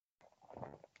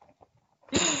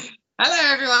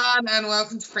Hello, everyone, and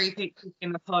welcome to Free Peaks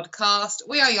in the podcast.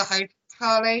 We are your hosts,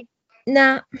 Carly.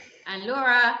 Nah. And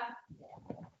Laura.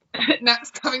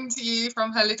 Nat's coming to you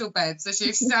from her little bed, so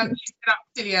she's up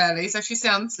really early, so she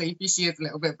sounds sleepy. She is a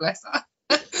little bit, bless her.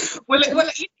 we'll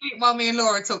let you sleep while me and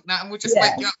Laura talk, Nat, and we'll just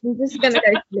wake you up. I'm just going to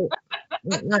go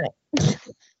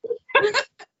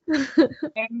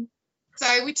sleep.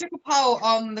 So we took a poll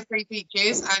on the Free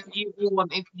Peaches, and you all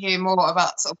wanted to hear more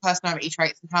about sort of personality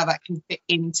traits and how that can fit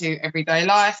into everyday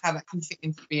life, how that can fit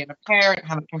into being a parent,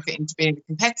 how that can fit into being a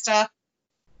competitor,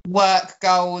 work,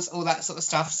 goals, all that sort of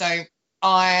stuff. So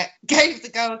I gave the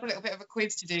girls a little bit of a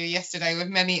quiz to do yesterday with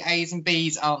many A's and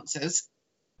B's answers,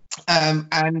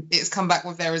 and it's come back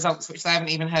with their results, which they haven't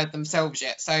even heard themselves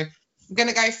yet. So I'm going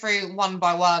to go through one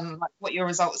by one, like what your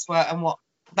results were and what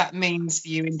that means for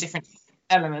you in different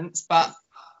elements, but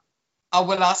I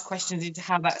will ask questions into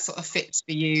how that sort of fits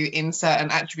for you in certain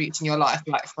attributes in your life,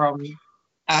 like from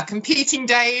competing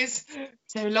days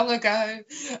so long ago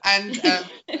and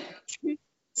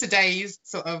today's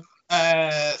sort of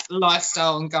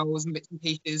lifestyle and goals and bits and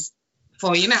pieces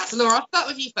for you. Now, so Laura, I'll start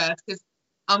with you first because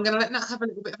I'm going to let Nat have a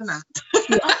little bit of a nap. I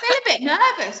feel a bit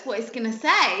nervous what it's going to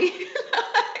say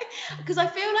because I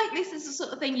feel like this is the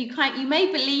sort of thing you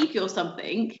may believe you're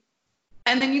something,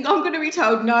 and then I'm going to be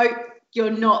told, no, you're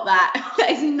not that.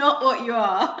 That is not what you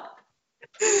are.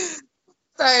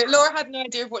 So Laura had no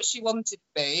idea of what she wanted to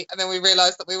be, and then we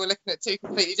realised that we were looking at two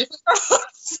completely different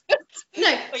roles.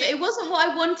 No, so it wasn't what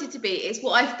I wanted to be. It's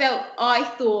what I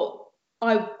thought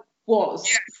I was.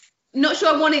 Yes. Not sure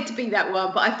I wanted to be that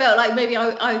one, but I felt like maybe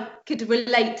I could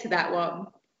relate to that one.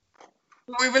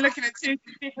 We were looking at two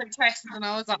different tests, and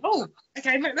I was like, oh,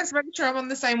 okay, let's make sure I'm on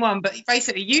the same one. But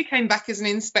basically, you came back as an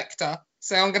inspector,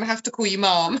 so I'm going to have to call you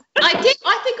Mom. I did.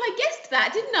 I think I guessed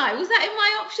that, didn't I? Was that in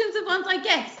my options of ones I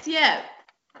guessed? Yeah.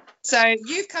 So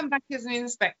you've come back as an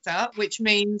inspector, which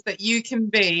means that you can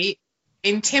be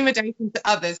intimidating to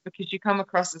others because you come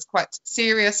across as quite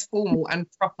serious, formal, and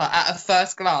proper at a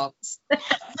first glance. I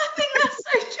think that's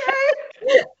so true.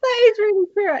 That is really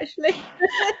true, actually.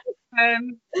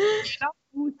 You love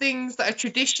all things that are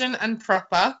tradition and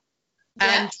proper,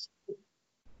 and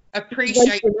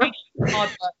appreciate hard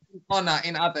work and honour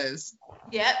in others.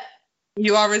 Yep.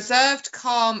 You are reserved,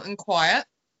 calm, and quiet.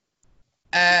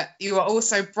 You are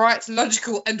also bright,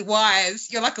 logical, and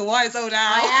wise. You're like a wise old owl.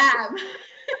 I am.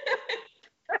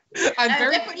 I'm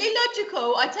definitely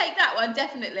logical. I take that one,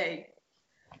 definitely.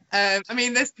 I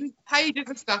mean, there's pages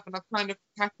of stuff, and I've kind of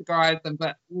categorised them,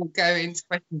 but we'll go into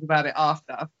questions about it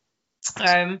after.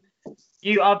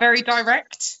 You are very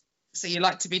direct, so you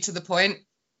like to be to the point,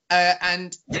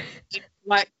 and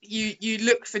like you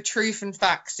look for truth and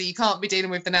facts, so you can't be dealing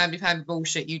with the namby-pamby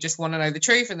bullshit. You just want to know the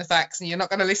truth and the facts, and you're not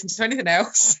going to listen to anything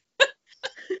else.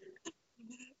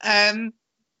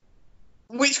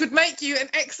 Which would make you an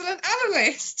excellent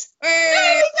analyst.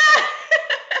 There we go.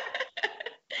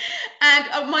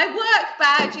 And my work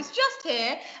badge is just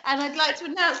here, and I'd like to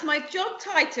announce my job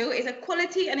title is a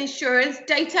Quality and Assurance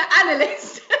Data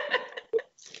Analyst.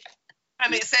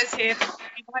 And it says here that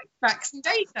you like facts and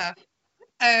data.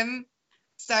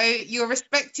 So you're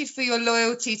respected for your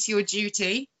loyalty to your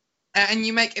duty, and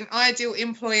you make an ideal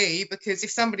employee because if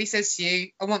somebody says to you,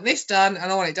 I want this done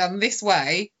and I want it done this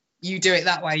way, you do it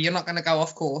that way. You're not going to go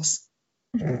off course.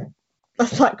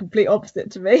 That's like complete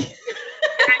opposite to me.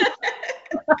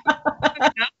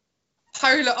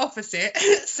 Polar opposite.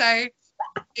 So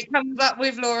it comes up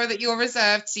with, Laura, that you're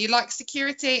reserved, so you like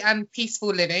security and peaceful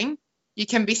living. You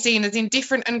can be seen as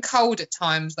indifferent and cold at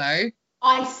times, though.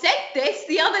 I said this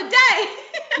the other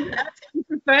day. You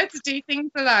prefer to do things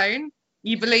alone.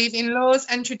 You believe in laws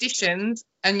and traditions,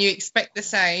 and you expect the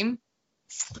same.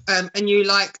 And you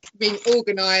like being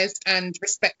organised and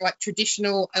respect like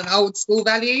traditional and old school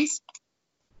values.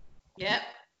 Yep.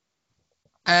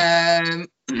 I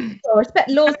respect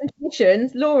laws and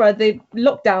traditions. Laura, the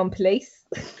lockdown police.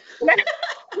 Yeah,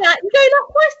 you're going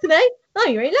up twice today. Oh,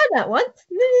 you ain't learned that once.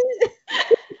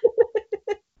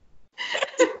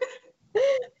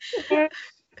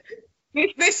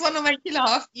 This one will make you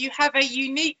laugh. You have a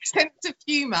unique sense of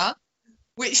humour,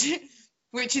 which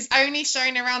is only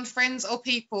shown around friends or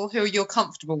people who you're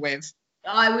comfortable with.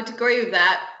 I would agree with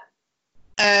that.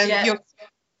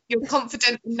 You're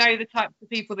confident and know the types of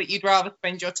people that you'd rather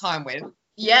spend your time with.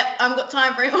 Yep, I've got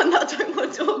time for anyone that I don't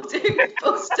want to talk to.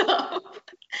 Full stop.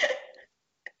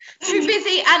 Too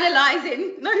busy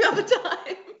analysing, no other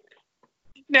time.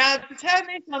 Now, to turn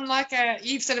this on like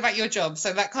you've said about your job,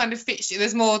 so that kind of fits you.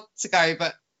 There's more to go,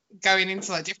 but going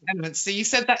into like different elements. So you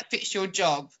said that fits your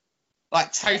job,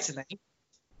 like totally.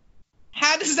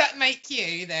 How does that make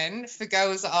you then for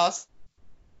girls that ask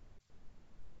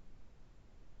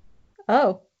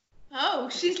Oh. Oh,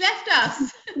 she's left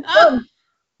us. Oh.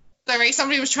 Sorry,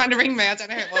 somebody was trying to ring me. I don't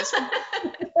know who it was.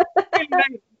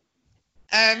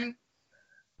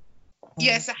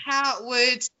 Yeah, so how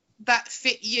would that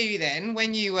fit you then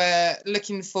when you were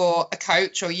looking for a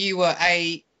coach or you were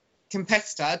a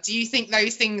competitor? Do you think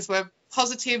those things were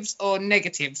positives or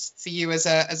negatives for you as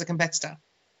a competitor?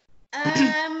 I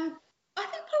think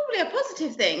probably a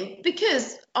positive thing,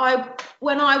 because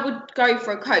when I would go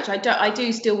for a coach, I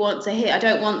do still want to hear. I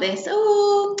don't want this,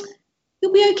 oh,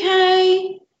 you'll be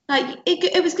okay. Like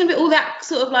it was going to be all that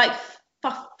sort of like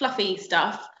fluffy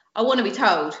stuff. I want to be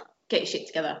told, get your shit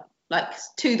together, like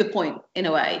to the point in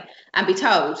a way, and be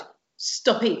told,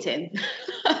 stop eating.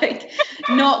 Like,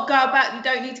 not go about. You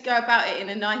don't need to go about it in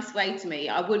a nice way to me.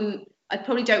 I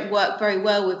probably don't work very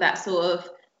well with that sort of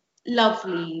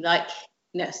lovely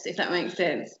likeness, if that makes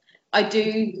sense. I do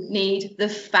need the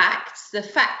facts. The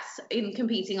facts in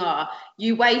competing are,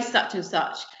 you weigh such and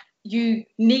such, you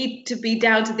need to be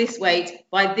down to this weight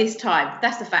by this time.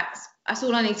 That's the facts. That's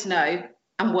all I need to know,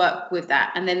 and work with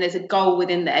that. And then there's a goal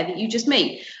within there that you just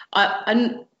meet.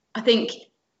 I think,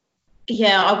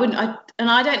 yeah, I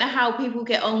don't know how people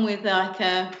get on with I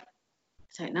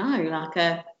don't know.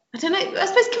 I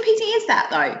suppose competing is that,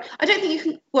 though. I don't think you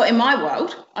can, well, in my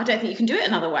world, I don't think you can do it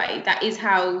another way. That is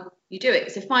how you do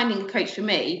it. So finding a coach for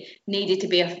me needed to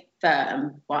be a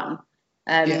firm one.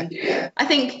 I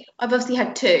think I've obviously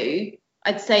had two.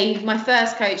 I'd say my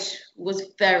first coach was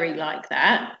very like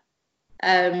that,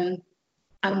 and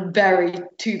very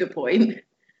to the point.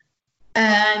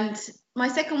 And my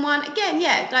second one, again,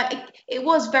 yeah, like it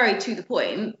was very to the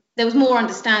point. There was more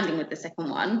understanding with the second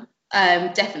one,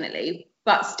 definitely,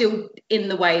 but still in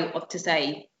the way of to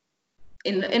say,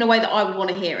 in a way that I would want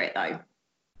to hear it, though.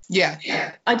 Yeah.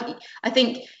 I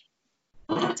think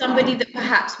somebody that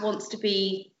perhaps wants to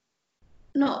be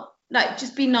not like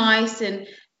just be nice and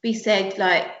be said,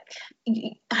 like,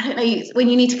 I don't know, when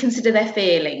you need to consider their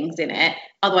feelings in it,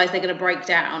 otherwise they're going to break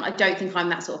down. I don't think I'm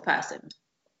that sort of person.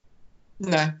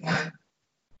 No.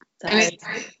 So. And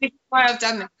it's why I've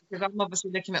done this, because I'm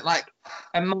obviously looking at like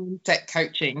a mindset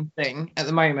coaching thing at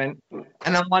the moment,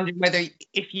 and I'm wondering whether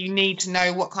if you need to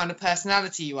know what kind of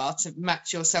personality you are to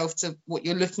match yourself to what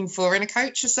you're looking for in a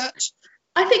coach as such.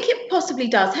 I think it possibly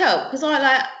does help, because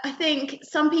I think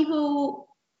some people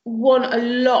want a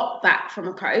lot back from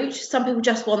a coach. Some people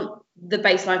just want the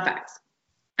baseline facts.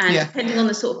 And depending on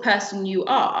the sort of person you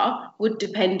are, would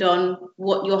depend on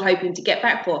what you're hoping to get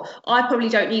back for. I probably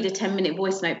don't need a 10-minute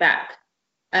voice note back.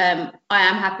 I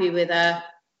am happy with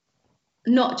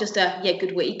not just a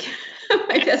good week.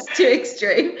 Maybe that's too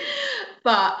extreme.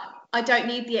 But I don't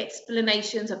need the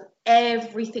explanations of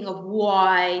everything of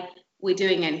why we're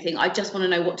doing anything. I just want to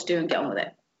know what to do and get on with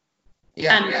it.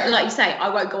 And like you say, I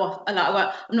won't go off. I'm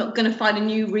not going to find a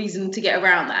new reason to get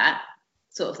around that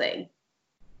sort of thing.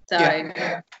 So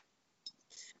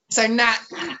Nat,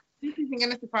 this isn't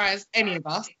going to surprise any of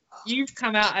us. You've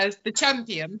come out as the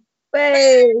champion.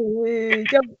 Hey,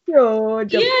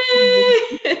 champion.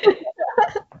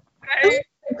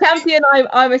 Champion,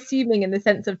 I'm assuming in the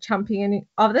sense of championing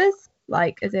others,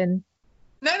 like as in.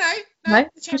 No.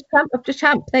 Just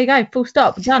champ. There you go. Full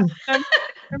stop. Done.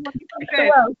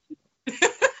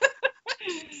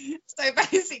 So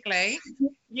basically,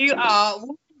 you are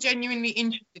genuinely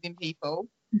interested in people,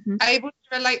 able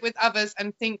to relate with others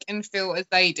and think and feel as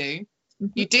they do.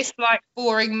 You dislike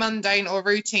boring, mundane or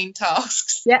routine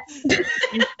tasks. Yeah.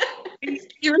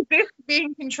 You resist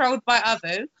being controlled by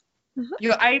others.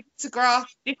 You're able to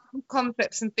grasp difficult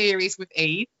concepts and theories with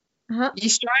ease. You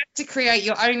strive to create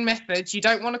your own methods. You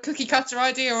don't want a cookie cutter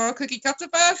idea or a cookie cutter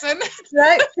person.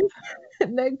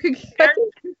 No cookie cutter.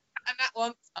 And that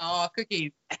wants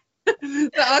cookies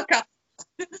that are cut.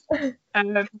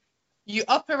 You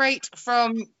operate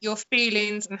from your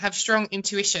feelings and have strong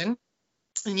intuition,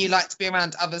 and you like to be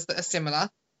around others that are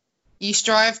similar. You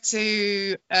strive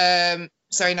to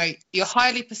you're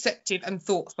highly perceptive and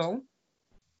thoughtful.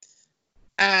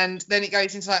 And then it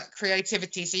goes into like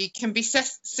creativity, so you can be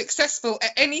successful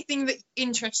at anything that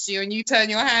interests you and you turn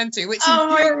your hand to, which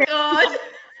my god.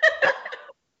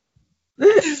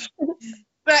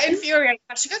 That infuriates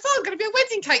her. She goes, I'm going to be a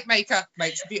wedding cake maker.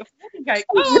 Makes a beautiful wedding cake.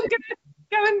 I'm going to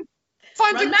go and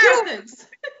find a marathons.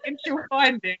 And she'll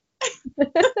find it.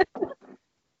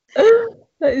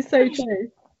 That is so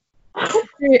true.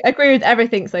 I agree with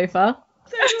everything so far.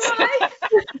 So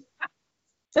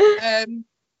do I.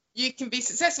 You can be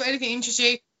successful at anything that interests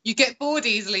you. You get bored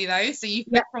easily, though, so you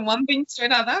flip from one thing to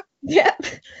another.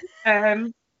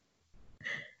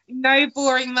 No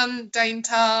boring, mundane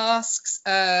tasks,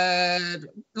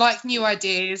 like new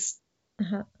ideas,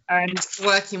 and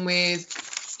working with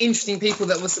interesting people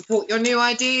that will support your new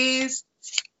ideas.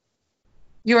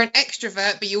 You're an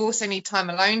extrovert, but you also need time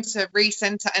alone to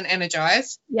recenter and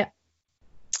energize. Yeah.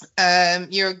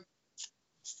 You're.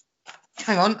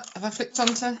 Hang on, have I flipped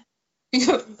onto?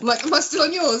 Like, am I still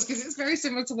on yours? Because it's very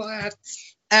similar to what I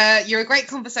had. You're a great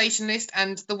conversationalist,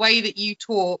 and the way that you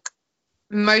talk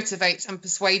motivates and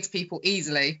persuades people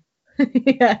easily.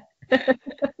 Yeah.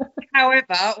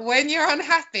 However, when you're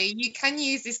unhappy, you can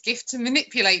use this gift to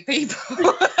manipulate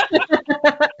people.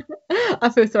 I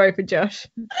feel sorry for Josh.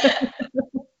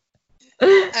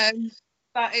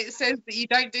 But it says that you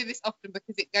don't do this often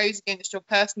because it goes against your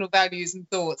personal values and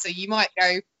thoughts. So you might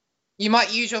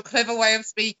use your clever way of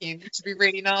speaking to be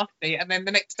really nasty, and then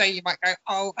the next day you might go,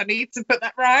 oh, I need to put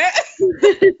that right.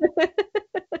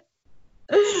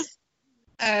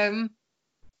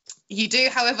 You do,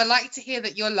 however, like to hear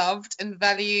that you're loved and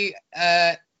valued,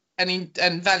 and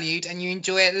valued, and you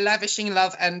enjoy lavishing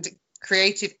love and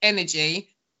creative energy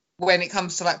when it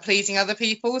comes to like pleasing other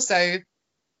people. So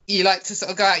you like to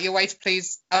sort of go out your way to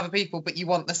please other people, but you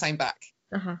want the same back.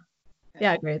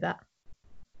 Yeah, I agree with that.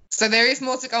 So there is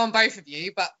more to go on both of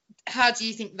you, but how do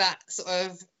you think that sort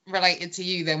of related to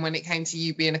you then when it came to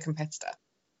you being a competitor?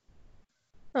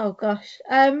 Oh gosh.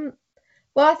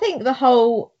 Well,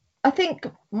 I think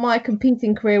my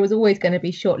competing career was always going to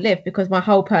be short-lived because my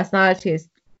whole personality is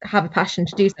have a passion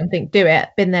to do something, do it,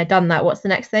 been there, done that. What's the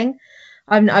next thing?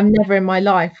 I'm never in my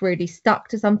life really stuck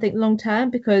to something long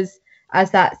term because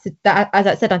as I said,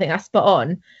 I think that's spot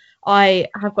on. I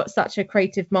have got such a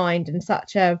creative mind and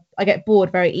I get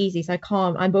bored very easy. So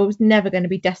I was never going to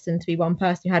be destined to be one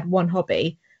person who had one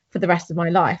hobby for the rest of my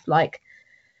life. Like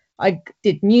I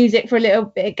did music for a little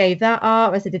bit, gave that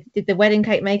up. I said, did the wedding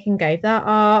cake making, gave that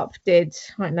up. I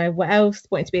don't know what else,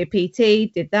 wanted to be a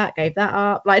PT, did that, gave that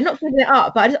up. Like not giving it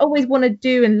up, but I just always want to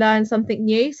do and learn something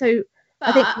new. So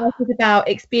I think life is about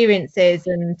experiences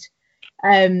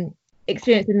and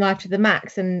experiencing life to the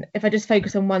max. And if I just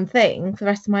focus on one thing for the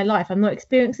rest of my life, I'm not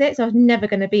experiencing it. So I was never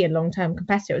going to be a long-term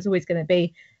competitor. It was always going to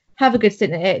be have a good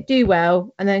stint at it, do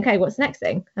well, and then okay, what's the next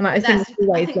thing? And I think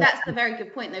that's the very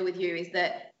good point though with you is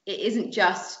that it isn't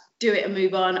just do it and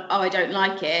move on. Oh, I don't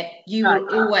like it. You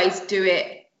will always do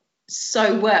it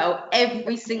so well,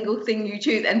 every single thing you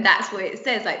choose, and that's what it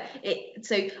says. Like it.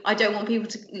 So I don't want people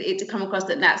to come across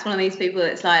that Nat's one of these people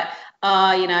that's like,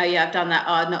 I've done that.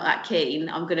 I'm not that keen.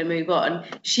 I'm going to move on.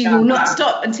 She will not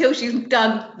stop until she's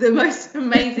done the most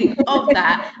amazing of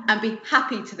that and be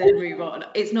happy to then move on.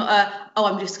 It's not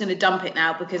I'm just going to dump it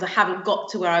now because I haven't got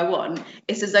to where I want.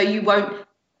 It's as though you won't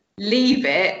leave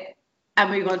it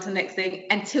and move on to the next thing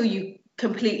until you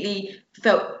completely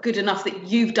felt good enough that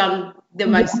you've done the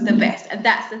best. And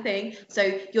that's the thing.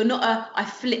 So you're not I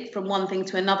flip from one thing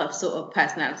to another sort of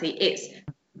personality. It's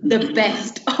the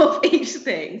best of each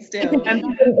thing still.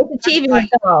 It's achieving a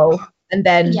goal and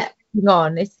then moving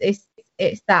on.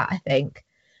 It's that, I think.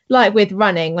 Like with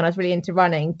running, when I was really into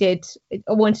running, I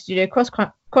wanted to do a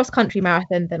cross country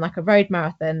marathon, then like a road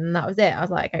marathon, and that was it. I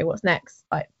was like, okay, what's next?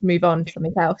 Like move on to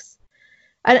something else.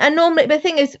 And normally, the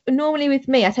thing is, normally with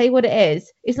me, I tell you what it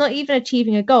is, it's not even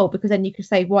achieving a goal because then you could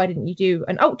say, why didn't you do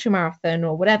an ultra marathon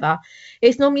or whatever?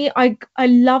 It's normally, I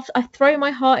throw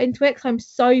my heart into it because I'm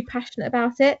so passionate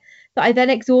about it that I then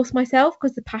exhaust myself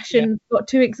because the passion got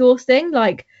too exhausting.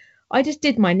 Like I just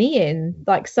did my knee in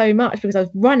like so much because I was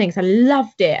running, so I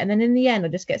loved it. And then in the end, I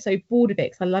just get so bored of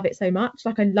it because I love it so much.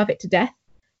 Like I love it to death,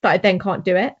 but I then can't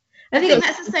do it. I think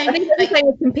that's the same. I think it's the same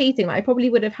with competing. Like I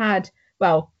probably would have had,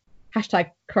 well,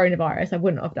 #coronavirus, I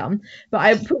wouldn't have done, but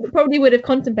I probably would have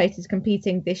contemplated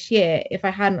competing this year if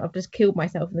I hadn't have just killed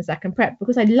myself in the second prep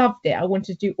because I loved it. I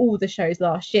wanted to do all the shows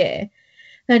last year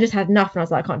and I just had enough and I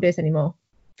was like, I can't do this anymore.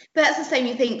 But that's the same.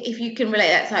 You think if you can relate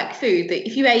that to like food, that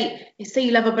if you say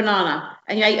you love a banana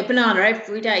and you ate a banana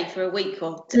every day for a week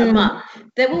or a month,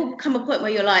 there will come a point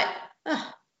where you're like,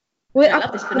 I don't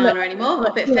love this banana anymore. I'm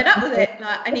a bit fed up with it.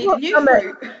 Like I need new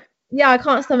fruit. Yeah, I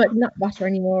can't stomach nut butter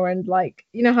anymore, and like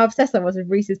you know how obsessed I was with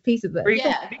Reese's Pieces.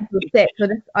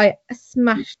 I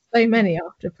smashed so many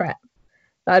after prep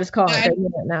that I just can't go near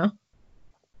it now.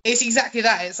 It's exactly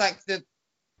that. It's like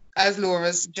as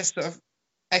Laura's just sort of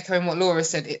echoing what Laura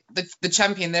said. The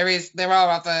champion. There are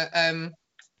other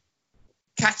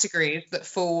categories that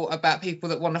fall about people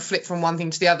that want to flip from one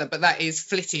thing to the other, but that is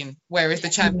flitting. Whereas the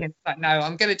champion's like, no,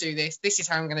 I'm going to do this. This is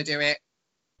how I'm going to do it.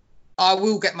 I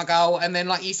will get my goal, and then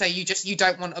like you say, you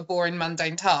don't want a boring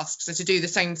mundane task. So to do the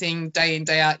same thing day in,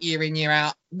 day out, year in, year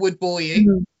out would bore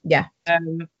you. Yeah.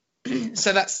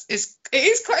 So it's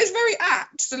very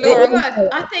apt. So Laura,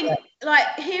 I think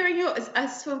like hearing yours,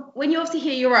 when you obviously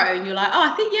hear your own, you're like,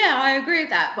 oh, I think I agree with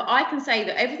that. But I can say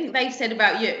that everything they've said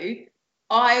about you,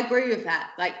 I agree with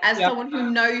that. Like, as someone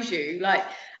who knows you, like,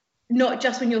 not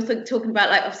just when you're talking about,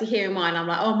 like, obviously hearing mine, I'm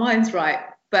like, oh, mine's right.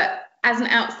 But as an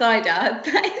outsider,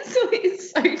 that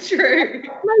is so true.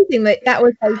 Amazing that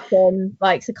was open.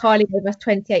 Like, so Kylie gave us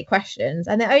 28 questions,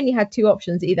 and they only had 2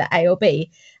 options, either A or B.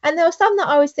 And there were some that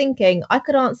I was thinking I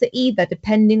could answer either,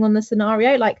 depending on the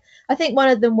scenario. Like, I think one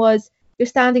of them was, you're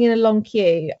standing in a long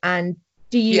queue, and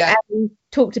do you A,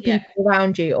 talk to people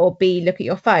around you, or B, look at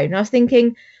your phone? And I was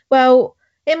thinking, well,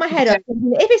 in my head, I was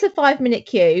thinking, if it's a 5-minute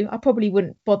queue, I probably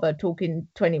wouldn't bother talking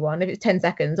to anyone if it's 10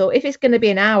 seconds. Or if it's going to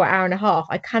be an hour and a half,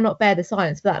 I cannot bear the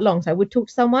silence for that long, so I would talk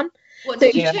to someone. What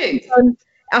did you choose?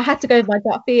 I had to go with my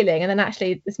gut feeling. And then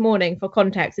actually this morning, for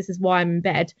context, this is why I'm in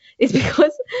bed, is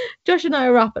because Josh and I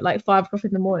were up at like 5 o'clock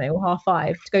in the morning, or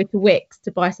 5:30, to go to Wickes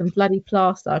to buy some bloody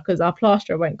plaster, because our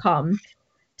plasterer won't come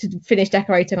to finish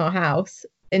decorating our house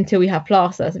until we have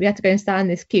plaster. So we had to go and stand in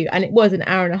this queue, and it was an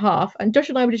hour and a half. And Josh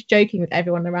and I were just joking with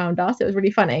everyone around us. It was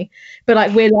really funny. But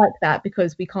like, we're like that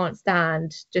because we can't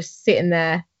stand just standing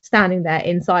there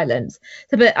in silence.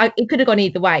 So, but it could have gone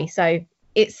either way. So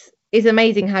it's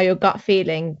amazing how your gut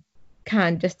feeling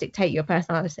can just dictate your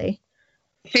personality.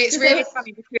 It's really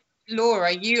funny because,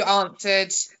 Laura, you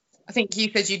answered, I think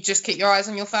you said you'd just keep your eyes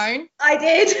on your phone. I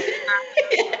did.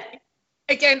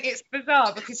 Again, it's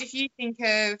bizarre because if you think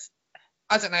of,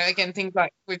 I don't know, again, things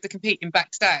like with the competing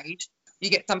backstage, you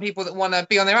get some people that want to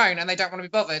be on their own and they don't want to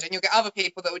be bothered, and you'll get other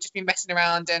people that will just be messing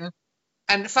around.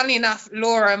 And funnily enough,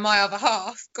 Laura, my other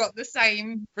half, got the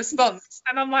same response.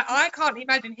 And I'm like, I can't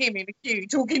imagine him in a queue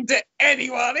talking to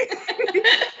anyone.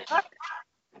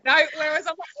 No, whereas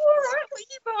I'm like, all right, what are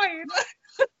you buying?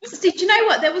 Did you know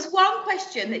what? There was one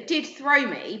question that did throw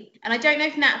me, and I don't know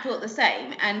if Nat thought the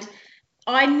same, and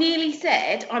I nearly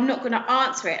said, I'm not going to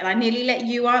answer it, and I nearly let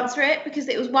you answer it, because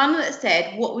it was one that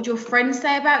said, what would your friends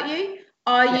say about you?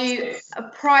 Are you a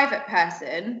private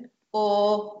person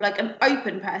or like an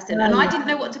open person? And I didn't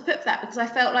know what to put for that, because I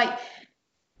felt like,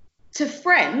 to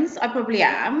friends, I probably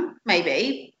am,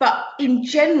 maybe, but in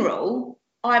general,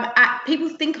 people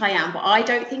think I am, but I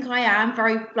don't think I am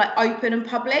very like open and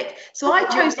public. So I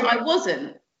chose that I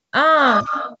wasn't.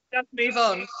 Just move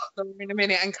on in a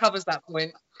minute and covers that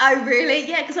point. Oh really?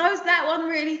 Yeah, because that one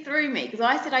really threw me, because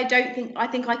I said I think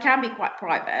I can be quite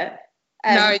private. So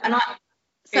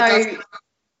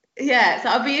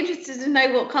I'd be interested to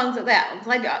know what comes of that.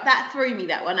 Like, that threw me,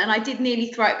 that one, and I did nearly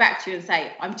throw it back to you and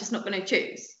say I'm just not going to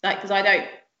choose, like, because I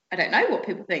don't know what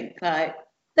people think. Like,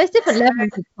 there's different levels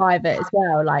of private as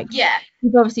well. Like,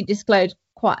 you've obviously disclosed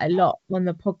quite a lot on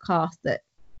the podcast that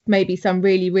maybe some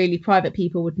really, really private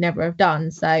people would never have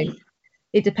done. So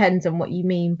it depends on what you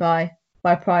mean by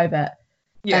private.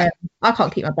 I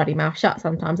can't keep my bloody mouth shut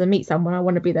sometimes. I meet someone, I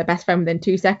want to be their best friend within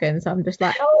 2 seconds. I'm just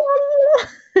like,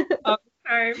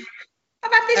 I've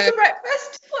had this for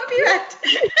breakfast. What have you had?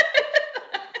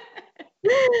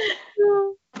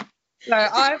 So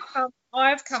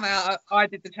I've come out, I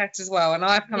did the test as well, and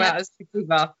I've come out as the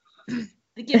giver.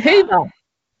 The giver.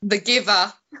 The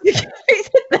giver.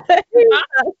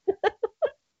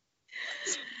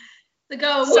 The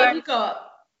girl, what have you got?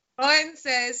 Mine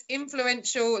says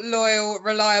influential, loyal,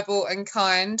 reliable and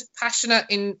kind, passionate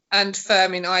and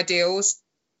firm in ideals,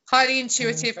 highly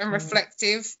intuitive and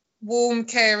reflective, warm,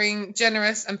 caring,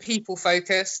 generous and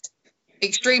people-focused,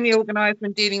 extremely organised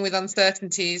when dealing with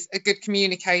uncertainties, a good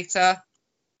communicator.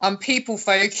 I'm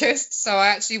people-focused, so I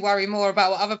actually worry more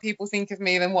about what other people think of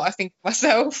me than what I think of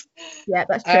myself. Yeah,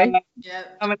 that's true.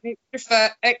 I'm an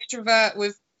extrovert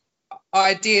with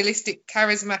idealistic,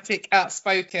 charismatic,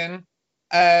 outspoken.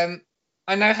 I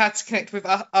know how to connect with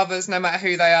others no matter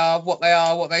who they are, what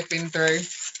they've been through.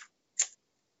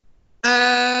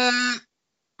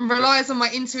 Relies on my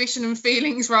intuition and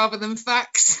feelings rather than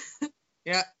facts.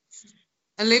 Yeah.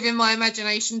 And live in my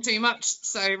imagination too much.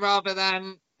 So rather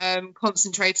than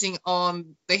concentrating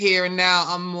on the here and now,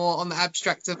 I'm more on the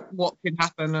abstract of what could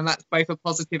happen, and that's both a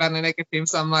positive and a negative.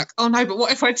 So I'm like, oh no, but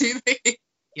what if I do this?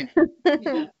 Yeah.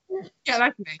 Yeah,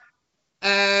 that's me.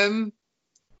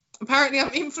 Apparently I'm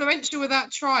influential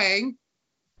without trying,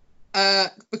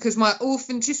 because my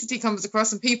authenticity comes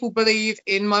across and people believe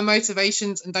in my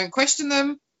motivations and don't question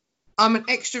them. I'm an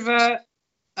extrovert,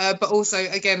 but also,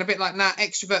 again, a bit like Nat,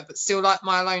 extrovert, but still like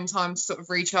my alone time to sort of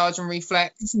recharge and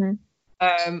reflect.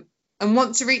 And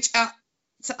want to reach out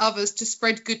to others to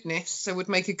spread goodness, so would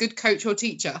make a good coach or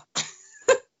teacher.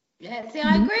 Yeah, see,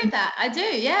 I agree with that. I do,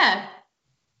 yeah.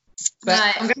 But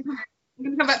I'm going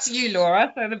to come back to you,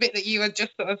 Laura, so the bit that you were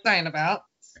just sort of saying about.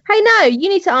 Hey, no, you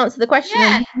need to answer the question.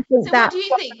 Yeah, so what do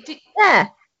you think?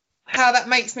 How that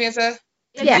makes me as a...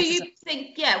 Do you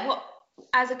think, what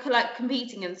as a like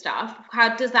competing and stuff,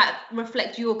 how does that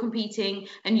reflect your competing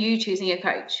and you choosing a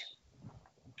coach?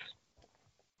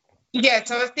 Yeah,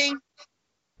 so I think,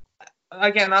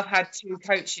 again, I've had 2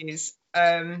 coaches,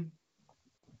 and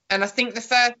I think the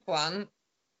first one,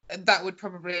 that would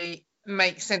probably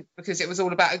make sense because it was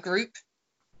all about a group,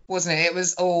 wasn't it?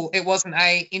 It wasn't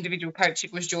a individual coach,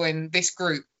 it was join this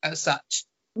group as such.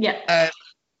 Yeah.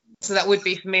 So that would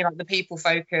be for me like the people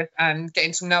focus and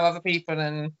getting to know other people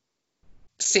and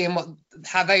seeing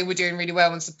how they were doing really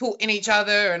well and supporting each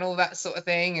other and all that sort of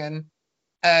thing.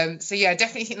 And so yeah, I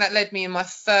definitely think that led me in my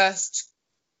first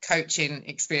coaching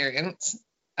experience.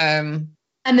 And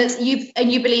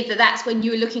you believe that that's when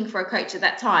you were looking for a coach at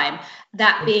that time,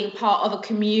 that being part of a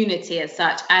community as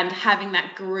such and having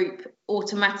that group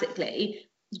automatically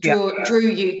drew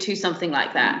you to something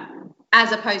like that,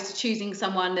 as opposed to choosing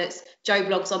someone that's Joe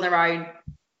Blogs on their own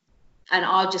and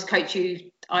I'll just coach you,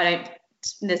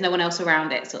 there's no one else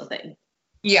around it, sort of thing.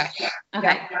 Yeah.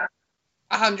 Okay.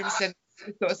 100%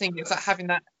 sort of thing. It's like having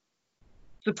that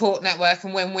support network.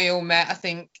 And when we all met, I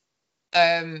think,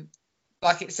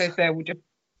 like it says there, we just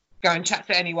go and chat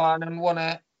to anyone and want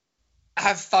to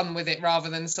have fun with it rather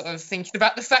than sort of thinking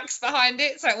about the facts behind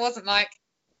it. So it wasn't like,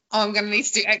 oh, I'm going to need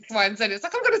to do X, Y, and Z. It's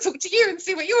like, I'm going to talk to you and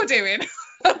see what you're doing.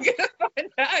 I'm going to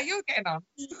find out how you're getting on.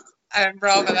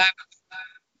 Rather than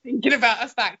thinking about a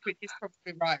fact, which is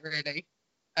probably right, really.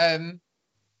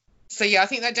 So yeah, I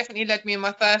think that definitely led me in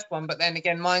my first one. But then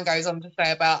again, mine goes on to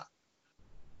say about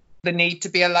the need to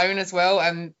be alone as well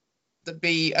and to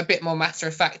be a bit more matter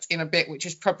of fact in a bit, which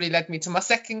has probably led me to my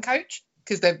second coach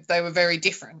because they were very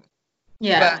different.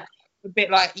 Yeah. But a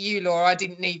bit like you, Laura, I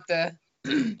didn't need the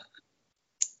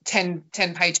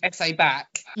 10-page essay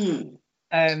back.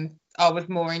 I was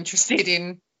more interested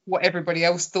in what everybody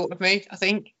else thought of me, I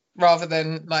think, rather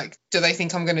than like, do they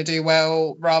think I'm going to do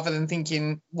well, rather than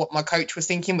thinking what my coach was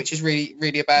thinking, which is really,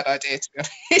 really a bad idea, to be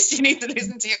honest. You need to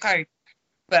listen to your coach.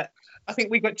 But I think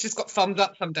we just got thumbs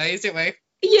up some days, didn't we?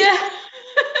 Yeah.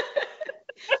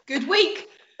 Good week.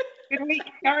 Good week.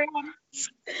 Carry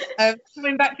on.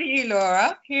 Coming back to you,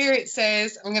 Laura. Here it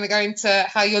says, I'm going to go into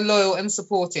how you're loyal and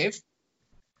supportive.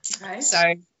 Okay. So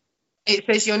it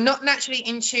says you're not naturally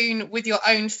in tune with your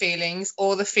own feelings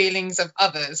or the feelings of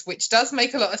others, which does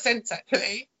make a lot of sense,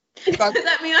 actually. But does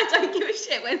that mean I don't give a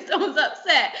shit when someone's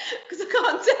upset? Because I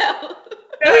can't tell.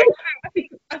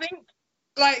 I think,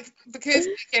 like, because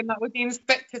again, like with the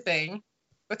inspector thing,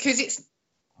 because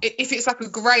if it's like a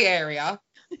grey area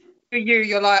for you,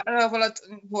 you're like, oh well,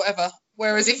 whatever.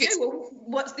 Whereas if it's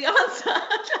what's the answer?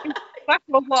 black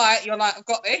or white, you're like, I've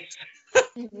got this.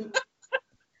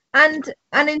 And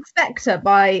an inspector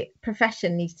by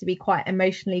profession needs to be quite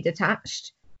emotionally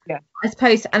detached. Yeah. I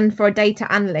suppose, and for a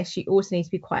data analyst, you also need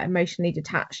to be quite emotionally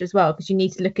detached as well, because you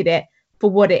need to look at it for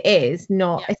what it is,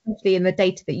 not especially in the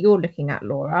data that you're looking at,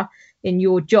 Laura, in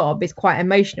your job is quite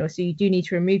emotional. So you do need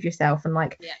to remove yourself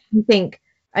and you think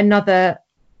another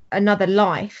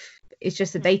life is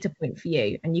just a data point for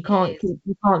you, and you can't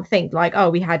think like, oh,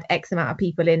 we had X amount of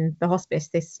people in the hospice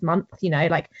this month,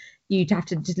 like you'd have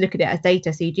to just look at it as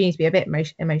data. So you do need to be a bit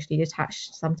emotionally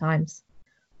detached sometimes.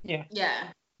 Yeah,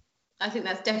 I think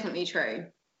that's definitely true.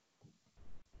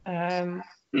 What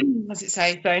does it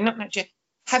say? So not much.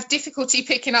 Have difficulty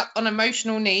picking up on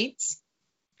emotional needs.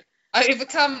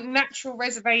 Overcome natural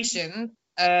reservations,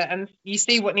 and you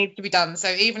see what needs to be done. So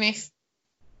even if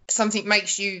something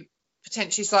makes you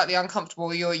potentially slightly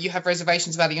uncomfortable, you have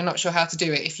reservations about it, you're not sure how to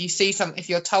do it. If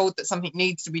you're told that something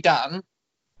needs to be done,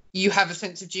 you have a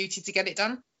sense of duty to get it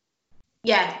done.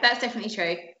 Yeah, that's definitely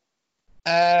true.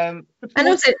 And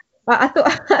also, I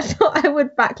thought I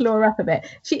would back Laura up a bit.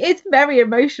 She is very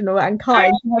emotional and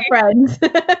kind to her friends.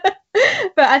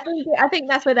 But I think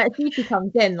that's where that duty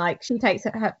comes in. Like, she takes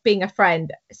her being a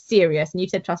friend serious, and you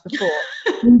said to us before,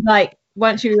 like,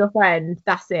 once you're your friend,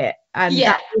 that's it. And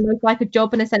that's almost like a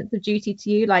job and a sense of duty to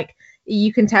you. Like,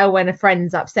 you can tell when a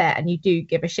friend's upset and you do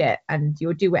give a shit, and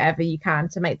you'll do whatever you can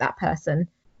to make that person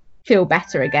feel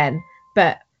better again.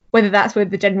 But whether that's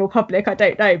with the general public, I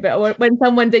don't know. But when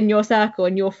someone's in your circle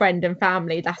and your friend and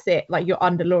family, that's it. Like, you're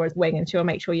under Laura's wing and she'll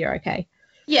make sure you're okay.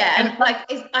 Yeah, and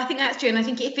I think that's true. And I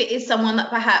think if it is someone that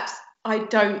perhaps I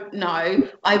don't know,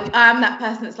 I am that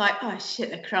person that's like, oh shit,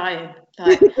 they're crying.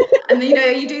 Like, and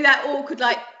you do that awkward,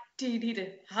 like, do you need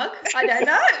a hug? I don't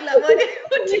know. Like,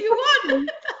 what do you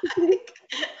want? Like,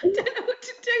 I don't know what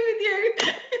to do with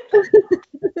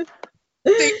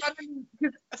you.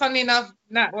 Funnily enough,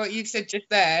 Nat, what you've said just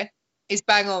there is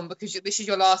bang on, because this is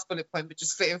your last bullet point, but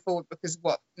just flitting forward because of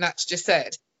what Nat's just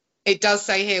said. it does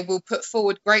say here, will put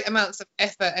forward great amounts of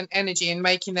effort and energy in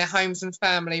making their homes and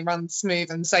family run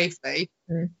smooth and safely.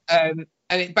 And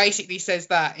it basically says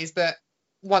that is that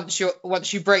once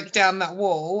you break down that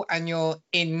wall and you're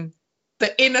in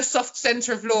the inner soft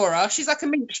centre of Laura, she's like a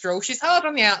minstrel. She's hard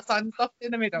on the outside and soft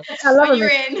in the middle. I love You're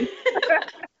it.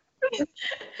 in.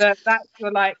 That's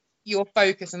your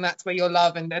focus, and that's where your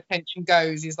love and attention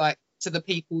goes, is like to the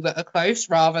people that are close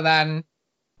rather than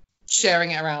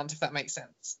sharing it around, if that makes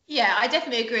sense. Yeah, I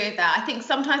definitely agree with that. I think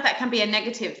sometimes that can be a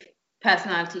negative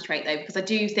personality trait though, because I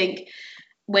do think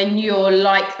when you're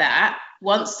like that,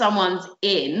 once someone's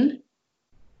in,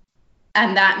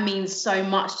 and that means so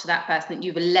much to that person that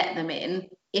you've let them in,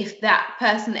 if that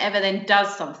person ever then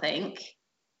does something,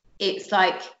 it's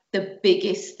like the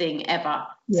biggest thing ever.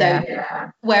 Yeah.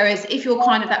 So whereas if you're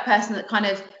kind of that person that kind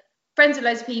of friends with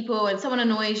loads of people and someone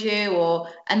annoys you,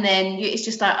 and then it's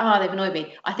just like, oh, they've annoyed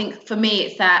me. I think for me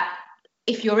it's that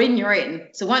if you're in, you're in.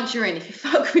 So once you're in, if you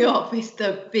fuck me off, it's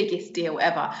the biggest deal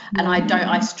ever. And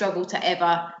I struggle to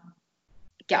ever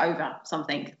get over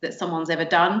something that someone's ever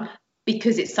done,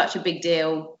 because it's such a big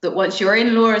deal that once you're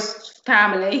in Laura's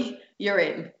family, you're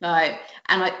in. Like,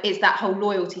 and it's that whole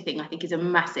loyalty thing, I think, is a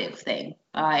massive thing.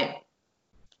 Like,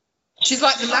 she's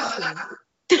like the Latin.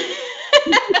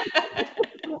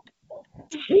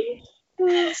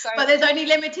 But there's only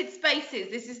limited spaces.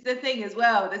 This is the thing as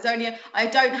well. I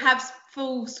don't have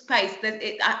full space.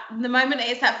 At the moment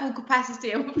it's at full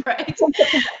capacity, I'm afraid.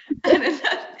 And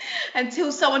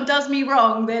until someone does me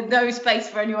wrong, there's no space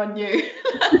for anyone new.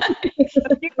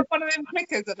 You've got one of them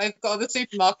clickers that they've got at the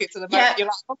supermarkets at the moment. You're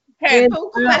like,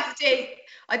 full capacity.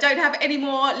 I don't have any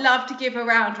more love to give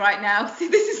around right now. See,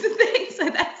 this is the thing. So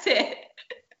that's it.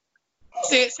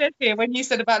 See, it says here, when you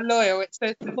said about loyal, it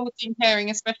says supporting,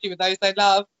 caring, especially with those they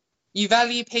love. You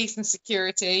value peace and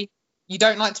security. You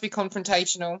don't like to be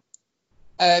confrontational.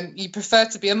 You prefer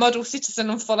to be a model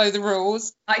citizen and follow the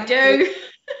rules. I do.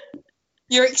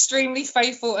 You're extremely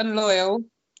faithful and loyal,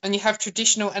 and you have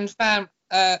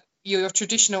you're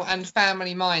traditional and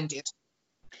family minded.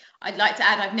 I'd like to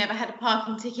add, I've never had a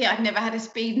parking ticket. I've never had a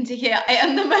speeding ticket. I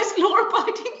am the most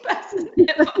law-abiding person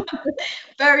ever.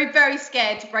 Very, very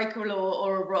scared to break a law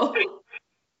or a rule.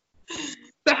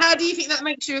 So how do you think that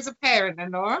makes you as a parent then,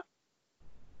 Laura?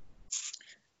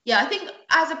 Yeah, I think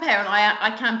as a parent,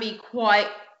 I can be quite,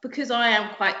 because I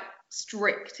am quite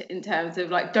strict in terms of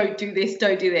like, don't do this,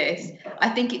 don't do this. I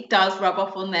think it does rub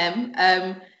off on them.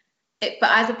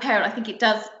 But as a parent, I think it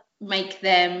does make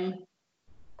them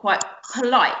quite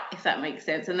polite, if that makes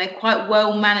sense, and they're quite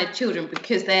well-mannered children,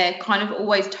 because they're kind of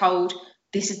always told,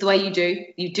 this is the way you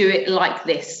do it like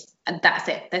this, and that's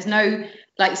it. There's no,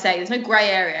 like you say, there's no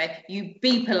grey area. You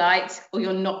be polite or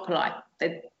you're not polite.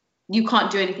 You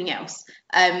can't do anything else.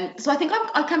 So I think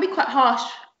I can be quite harsh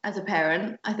as a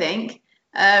parent, I think.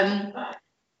 And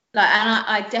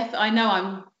I know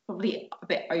I'm probably a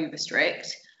bit over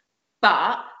strict,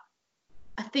 but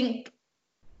I think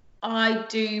I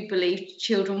do believe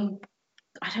children,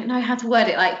 I don't know how to word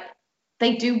it, like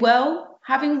they do well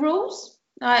having rules,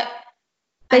 like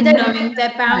they don't know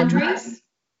their boundaries.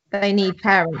 They need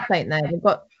parents, don't they?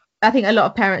 I think a lot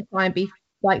of parents try and be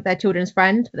like their children's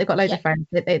friend, but they've got loads of friends.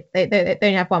 They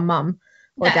don't have one mum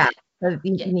or dad, so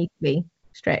you need to be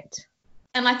strict.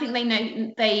 And I think they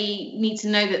need to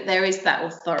know that there is that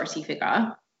authority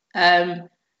figure.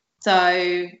 So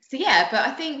yeah, but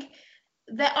I think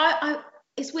that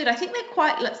it's weird. I think they're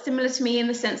quite similar to me in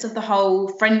the sense of the whole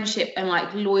friendship and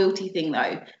like loyalty thing,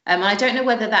 though. And I don't know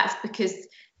whether that's because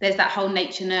there's that whole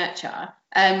nature nurture.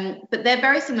 But they're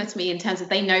very similar to me in terms of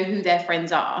they know who their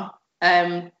friends are.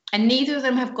 And neither of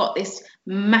them have got this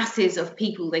masses of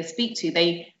people they speak to.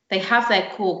 They have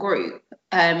their core group.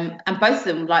 And both of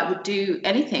them like would do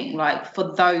anything like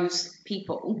for those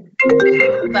people.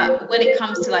 But when it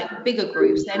comes to like bigger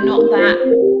groups, they're not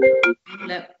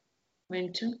that.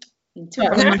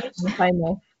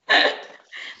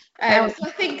 So I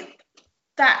think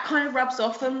that kind of rubs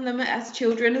off on them as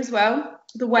children as well,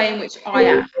 the way in which I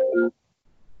am.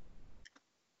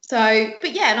 So,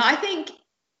 but yeah, no, I think,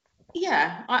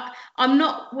 I'm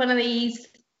not one of these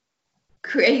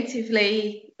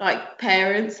creatively like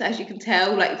parents, as you can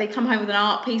tell. Like they come home with an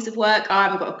art piece of work, I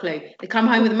haven't got a clue. They come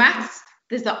home with maths,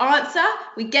 there's the answer,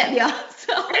 we get the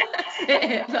answer. That's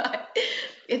it. Like,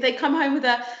 if they come home with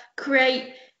a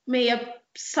create me a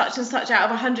such and such out of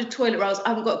 100 toilet rolls, I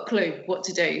haven't got a clue what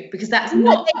to do, because that's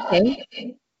not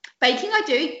baking I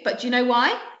do, but do you know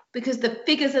why? Because the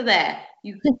figures are there.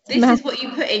 This is what you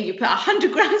put in. You put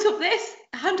 100 grams of this,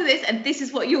 100 of this, and this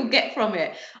is what you'll get from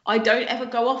it. I don't ever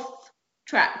go off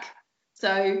track,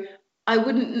 so I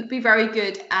wouldn't be very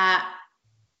good at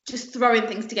just throwing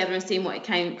things together and seeing what it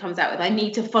comes out with. I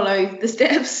need to follow the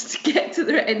steps to get to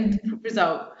the end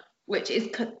result, which is,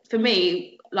 for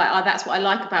me, like, that's what I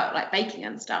like about like baking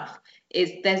and stuff,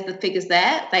 is there's the figures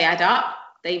there, they add up,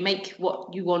 they make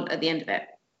what you want at the end of it.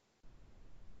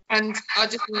 And I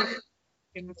just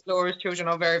think Laura's children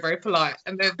are very, very polite,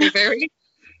 and they're very,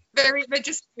 very, they're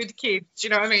just good kids. Do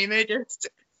you know what I mean? They're just,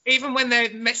 even when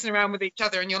they're messing around with each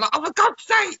other and you're like, oh, for God's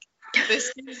sake, they're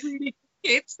still really good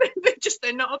kids.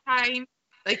 They're not a pain.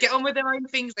 They get on with their own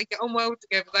things. They get on well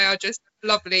together. They are just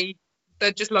lovely.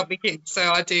 They're just lovely kids. So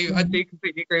I do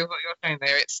completely agree with what you're saying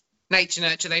there. It's nature,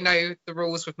 nurture. They know the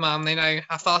rules with mum. They know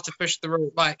how far to push the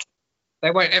rule. Like,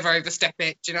 they won't ever overstep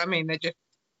it. Do you know what I mean?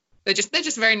 They're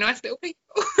just very nice little people,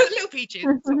 little peaches.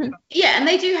 Yeah, and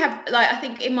they do have, like, I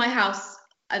think in my house,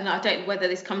 and I don't know whether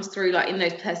this comes through like in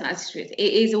those personality traits,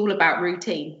 it is all about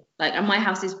routine. Like, and my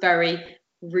house is very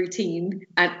routine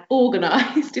and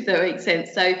organised, if that makes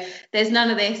sense. So there's none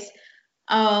of this,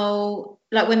 oh,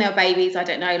 like when they're babies, I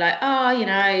don't know, like, oh, you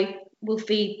know, we'll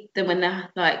feed them when they're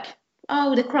like,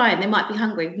 oh, they're crying, they might be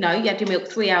hungry. No, you had your milk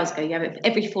 3 hours ago, you have it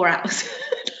every 4 hours.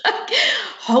 Like,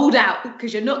 hold out,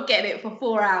 because you're not getting it for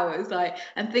 4 hours, like,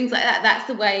 and things like that. That's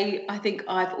the way I think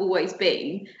I've always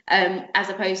been, as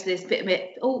opposed to this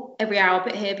bit, oh, every hour,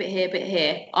 bit here, bit here, bit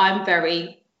here. I'm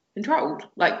very controlled,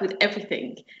 like, with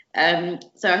everything.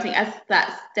 So I think as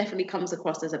that definitely comes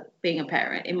across as being a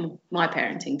parent in my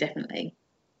parenting, definitely.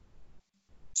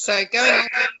 So going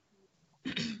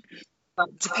on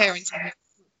to parenting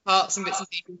parts and bits and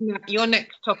pieces, your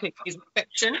next topic is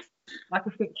affection, like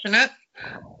affectionate.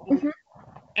 Mm-hmm.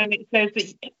 And it says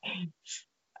that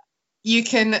you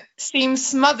can seem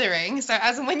smothering. So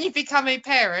as and when you become a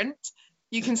parent,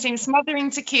 you can seem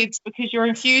smothering to kids because your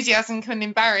enthusiasm can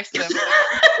embarrass them.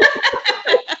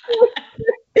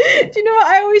 Do you know what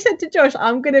I always said to Josh?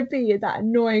 I'm going to be that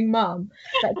annoying mum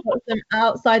that puts them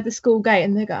outside the school gate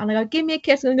and I go, give me a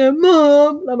kiss. And I go,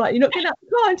 Mum. I'm like, you're not getting out the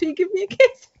car until you give me a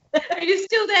kiss. And you're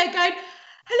still there going,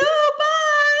 hello,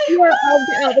 bye. Yeah, I'll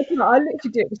get out the car. I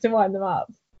literally do it just to wind them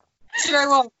up. Do you know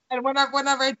what? And when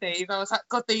I read these, I was like,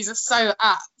 God, these are so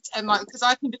apt. And like, because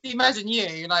I can just imagine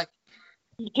you, like,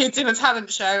 kids in a talent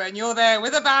show, and you're there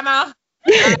with a banner.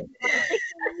 Blowing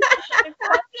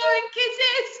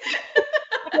kisses.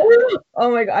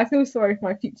 Oh my God, I feel sorry for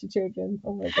my future children.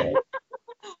 Oh my God.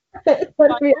 It's going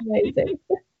to be amazing.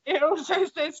 It also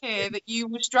says here that you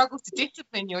will struggle to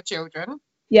discipline your children.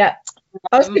 Yeah.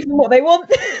 I'll give them what they want.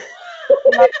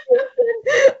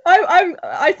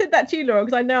 I said that to you, Laura,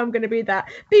 because I know I'm going to be that.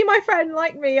 Be my friend,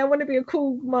 like me. I want to be a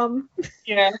cool mum.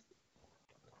 Yeah.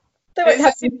 You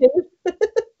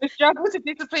struggle to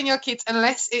discipline your kids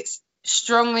unless it's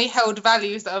strongly held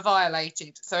values that are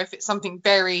violated. So if it's something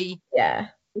very to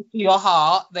your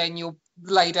heart, then you'll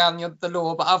lay down the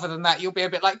law. But other than that, you'll be a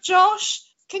bit like, Josh,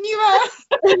 can you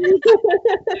can you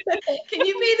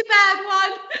be the bad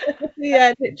one?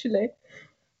 Yeah, literally.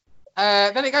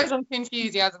 Then it goes on to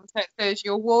enthusiasm. So it says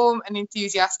you're warm and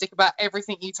enthusiastic about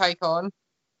everything you take on.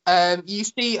 You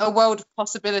see a world of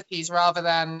possibilities rather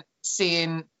than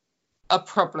seeing a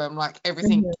problem, like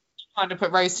everything. Trying to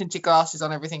put rose-tinted glasses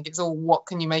on everything. It's all, what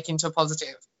can you make into a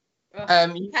positive?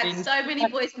 You've had so many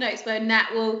voice notes where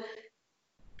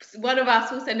one of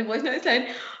us will send a voice note saying,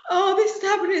 oh, this is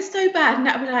happening, it's so bad. And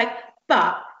Nat will be like,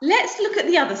 but let's look at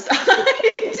the other side.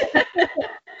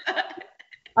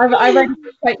 I read a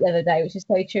quote the other day, which is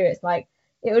so true. It's like,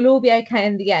 it will all be okay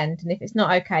in the end, and if it's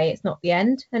not okay, it's not the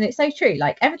end. And it's so true.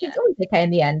 Like, everything's always okay in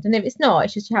the end, and if it's not,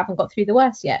 it's just you haven't got through the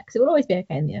worst yet, because it will always be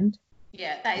okay in the end.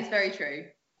 Yeah, that is very true.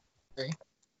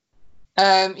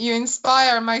 You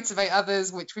inspire and motivate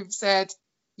others, which we've said.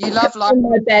 You love life. From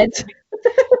my bed.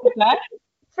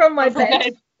 From my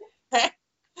bed.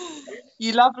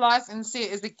 You love life and see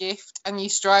it as a gift, and you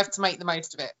strive to make the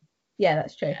most of it. Yeah,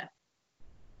 that's true. Yeah.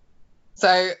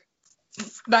 So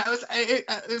that was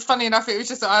it's funny enough. It was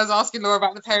just that I was asking Laura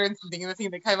about the parenting thing, and the thing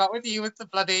that came up with you was the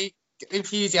bloody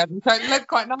enthusiasm. So it led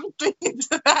quite nicely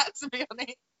into that, to be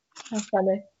honest. That's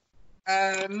funny.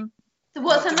 So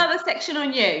what's another section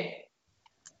on you?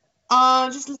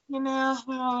 Just looking now.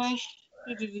 Where are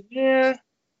we?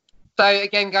 So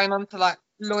again, going on to like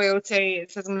loyalty,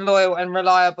 it says I'm loyal and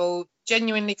reliable,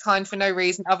 genuinely kind for no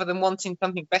reason other than wanting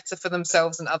something better for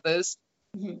themselves and others.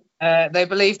 Mm-hmm. They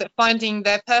believe that finding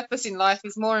their purpose in life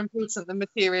is more important than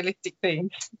materialistic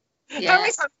things. Yeah. How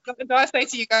many times do I say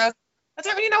to you guys, I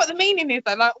don't really know what the meaning is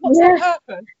though. Like, what's the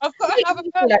purpose? I've got to have a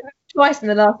purpose. Like, twice in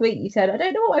the last week you said, I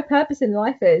don't know what my purpose in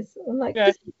life is. I'm like,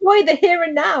 just enjoy the here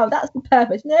and now. That's the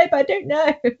purpose. No, but I don't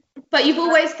know. But you've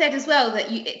always said as well that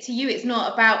to you it's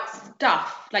not about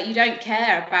stuff. Like, you don't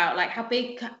care about like how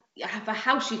big have a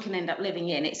house you can end up living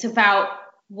in. It's about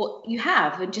what you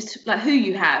have and just like who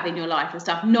you have in your life and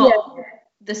stuff, not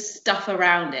the stuff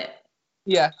around it.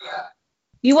 Yeah.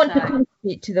 You want to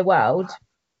contribute to the world,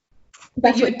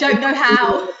 but you don't know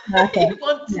how. You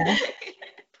want to. Yeah.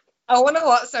 I want to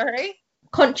what? Sorry.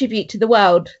 Contribute to the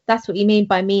world. That's what you mean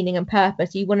by meaning and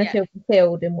purpose. You want to feel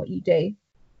fulfilled in what you do.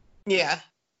 Yeah.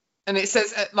 And it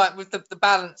says, like with the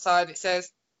balance side, it says,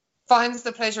 finds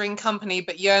the pleasure in company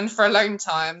but yearn for alone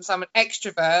time. So I'm an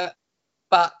extrovert,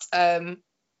 but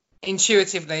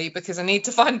intuitively, because I need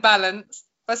to find balance.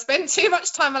 If I spend too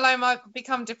much time alone, I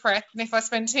become depressed. And if I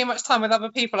spend too much time with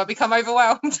other people, I become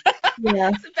overwhelmed.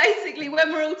 Yeah. So basically,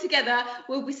 when we're all together,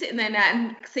 we'll be sitting there now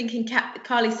and thinking,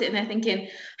 Carly's sitting there thinking,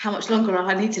 how much longer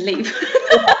I need to leave?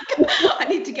 I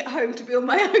need to get home to be on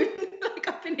my own. Like,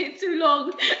 I've been here too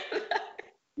long.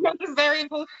 It's very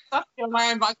important stuff on my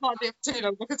own, but I can't do it for too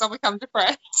long because I'll become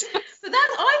depressed. But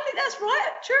I think that's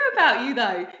true about you,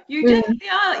 though. You definitely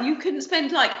are. You couldn't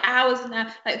spend like hours and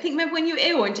hours. Like, remember when you were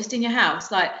ill and just in your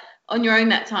house, like on your own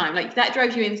that time, like that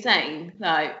drove you insane.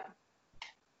 Like,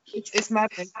 it's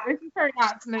madness. This is very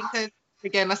apt, and it says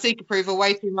again, I seek approval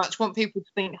way too much. Want people to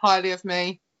think highly of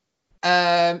me.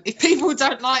 If people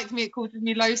don't like me, it causes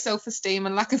me low self-esteem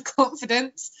and lack of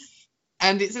confidence.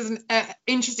 And it says an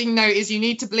interesting note is you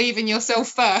need to believe in yourself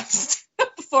first.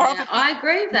 I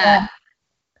agree with that.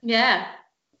 Yeah.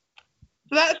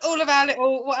 So that's all of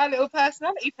what our little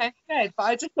personality test said. But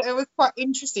I just thought it was quite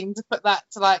interesting to put that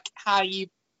to like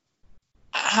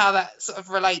how that sort of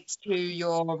relates to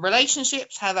your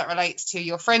relationships, how that relates to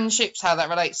your friendships, how that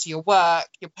relates to your work,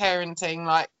 your parenting,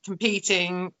 like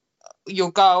competing,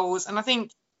 your goals. And I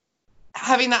think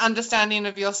having that understanding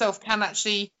of yourself can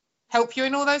actually help you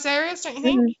in all those areas, don't you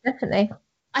think? Definitely.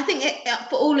 I think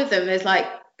for all of them, there's like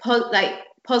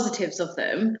positives of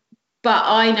them, but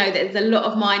I know that there's a lot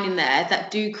of mine in there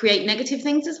that do create negative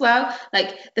things as well.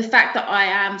 Like the fact that I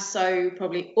am so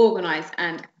probably organized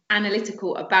and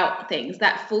analytical about things,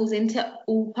 that falls into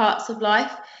all parts of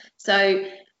life. So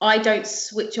I don't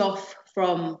switch off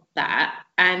from that,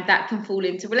 and that can fall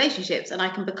into relationships, and I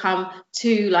can become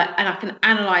and I can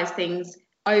analyze things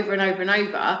over and over and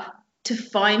over to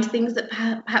find things that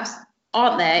perhaps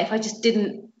aren't there if I just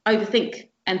didn't overthink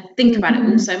and think about it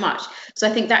all so much. So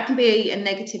I think that can be a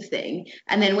negative thing.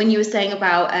 And then when you were saying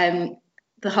about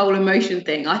the whole emotion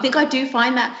thing, I think I do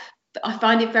find that I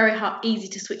find it very easy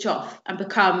to switch off and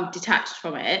become detached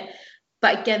from it.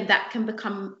 But again, that can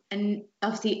become, and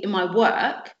obviously in my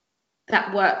work,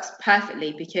 that works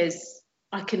perfectly because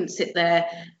I couldn't sit there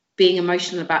being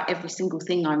emotional about every single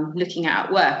thing I'm looking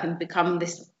at work and become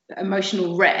this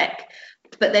emotional wreck.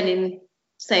 But then in,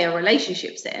 say, a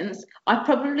relationship sense, I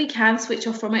probably can switch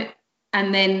off from it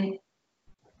and then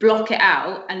block it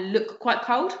out and look quite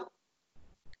cold.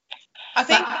 I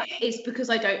think it's because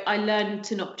I learn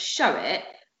to not show it,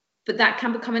 but that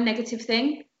can become a negative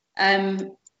thing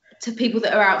to people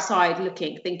that are outside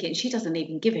looking, thinking she doesn't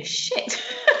even give a shit.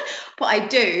 But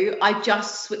I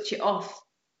just switch it off.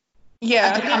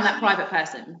 Yeah, and become that private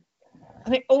person. I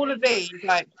think all of these,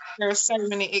 like, there are so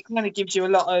many, it kind of gives you a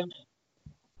lot of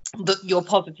your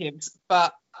positives,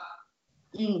 but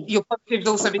your positives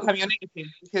also become your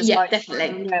negatives. Because,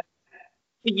 definitely. For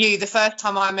you, the first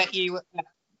time I met you at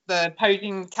the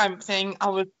posing camp thing,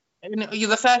 you're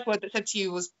the first word that said to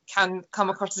you was can come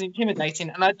across as intimidating.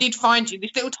 And I did find you,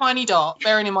 this little tiny dot,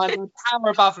 bearing in mind I'm a power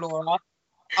above Laura,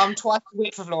 I'm twice the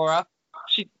width of Laura.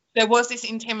 There was this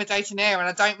intimidating air, and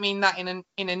I don't mean that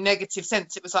in a negative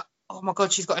sense. It was like, oh my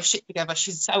God, she's got her shit together.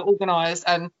 She's so organised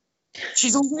and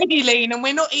she's already lean, and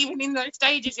we're not even in those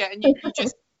stages yet. And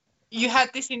you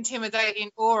had this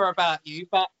intimidating aura about you,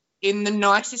 but in the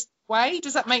nicest way.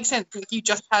 Does that make sense? Like you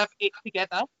just have it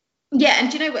together. Yeah,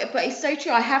 and do you know what? But it's so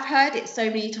true. I have heard it so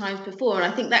many times before, and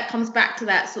I think that comes back to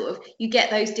that sort of, you get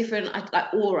those different,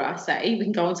 like aura, say, we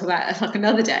can go on to that like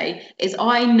another day, is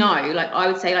I know, like I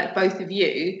would say, like both of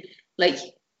you, like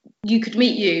you could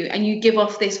meet you and you give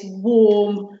off this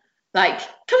warm, like,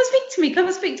 come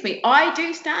and speak to me. I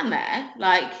do stand there,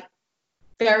 like,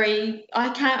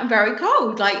 I'm very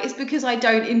cold. Like, it's because I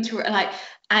don't interact,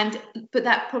 but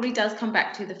that probably does come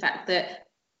back to the fact that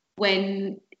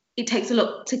when it takes a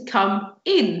lot to come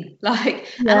in, and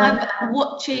I'm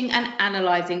watching and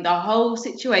analysing the whole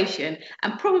situation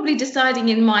and probably deciding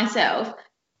in myself,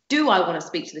 do I want to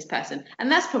speak to this person? And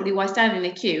that's probably why standing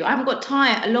in a queue, I haven't got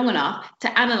time long enough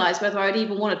to analyse whether I'd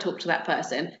even want to talk to that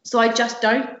person. So I just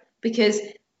don't, because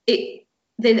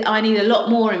I need a lot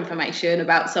more information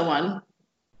about someone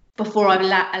before I've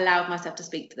allowed myself to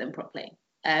speak to them properly.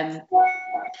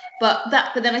 But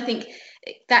then I think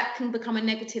that can become a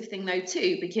negative thing though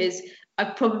too, because I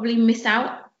probably miss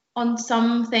out on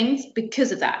some things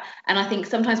because of that. And I think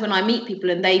sometimes when I meet people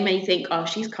and they may think, oh,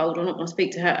 she's cold, I'm not going to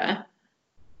speak to her.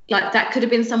 Like, that could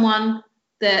have been someone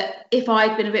that if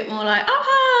I'd been a bit more like, oh,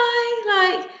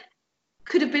 hi, like,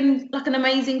 could have been like an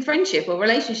amazing friendship or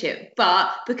relationship.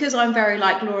 But because I'm very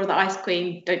like Laura the Ice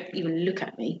Queen, don't even look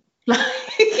at me. Like,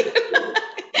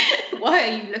 why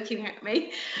are you looking at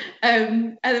me?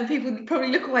 And then people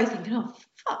probably look away thinking, oh,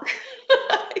 fuck.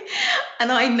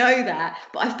 And I know that,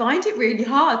 but I find it really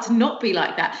hard to not be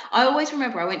like that. I always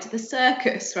remember I went to the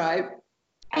circus, right?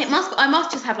 I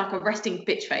must just have like a resting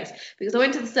bitch face, because I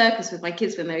went to the circus with my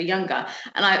kids when they were younger,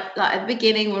 and I like at the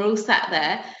beginning we're all sat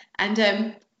there, and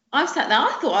I sat there.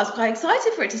 I thought I was quite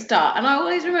excited for it to start, and I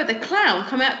always remember the clown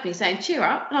coming up to me saying "cheer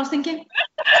up," and I was thinking,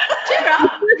 "Cheer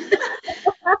up."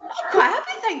 I'm quite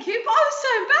happy, thank you, but I was so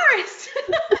embarrassed.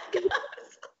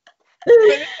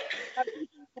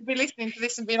 We'll be listening to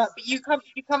this and be like, but you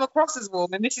come across as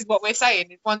warm, and this is what we're saying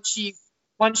is once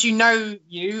you know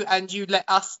you and you let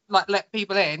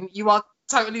people in, you are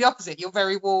totally the opposite. You're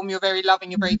very warm, you're very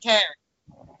loving, you're very caring.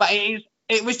 But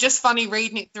it was just funny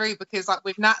reading it through, because like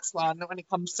with Nat's one, when it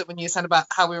comes to when you're saying about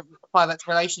how we apply that to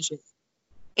relationships,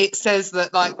 it says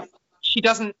that like she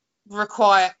doesn't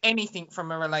require anything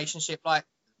from a relationship. Like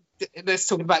let's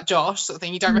talking about Josh sort of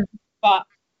thing. You don't, but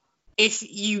if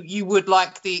you would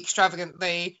like the extravagant,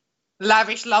 the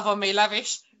lavish love on me,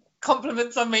 lavish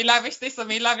compliments on me, lavish this on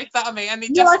me, lavish that on me, and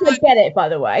it just I get it, by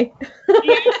the way.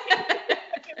 I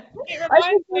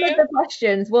think one of the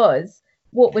questions was,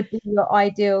 what would be your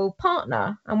ideal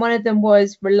partner? And one of them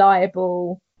was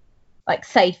reliable, like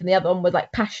safe, and the other one was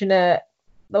like passionate,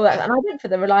 all that. And I went for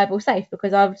the reliable, safe,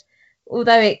 because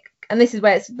and this is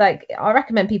where it's like, I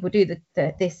recommend people do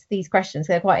these questions.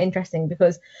 They're quite interesting,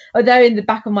 because although in the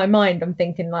back of my mind I'm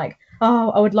thinking like,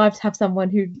 oh, I would love to have someone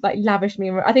who like lavished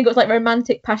me. I think it was like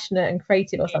romantic, passionate, and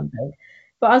creative or something.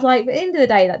 But I was like, at the end of the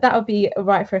day, like that would be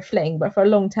right for a fling, but for a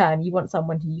long term, you want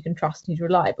someone who you can trust, who's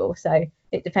reliable. So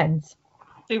it depends.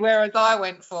 See, whereas I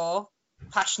went for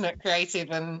passionate,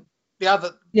 creative, and the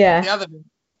other,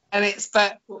 and it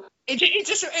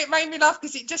made me laugh,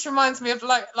 because it just reminds me of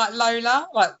like Lola,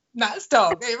 like Nat's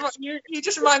dog. You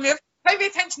just remind me of, pay me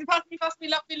attention, pass me,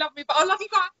 love me, but I love you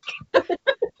back.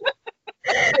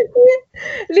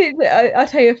 I'll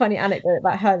tell you a funny anecdote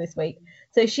about her this week.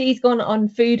 So she's gone on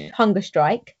food hunger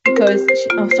strike because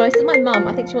so my mum,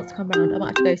 I think she wants to come round. I might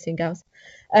have to go soon, girls.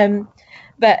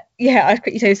 But yeah, I'll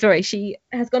quickly tell you a story. She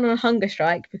has gone on a hunger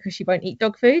strike because she won't eat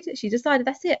dog food. She decided,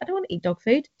 that's it, I don't want to eat dog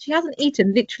food. She hasn't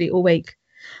eaten literally all week.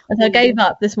 And so I gave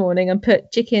up this morning and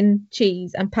put chicken,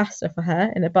 cheese and pasta for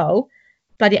her in a bowl.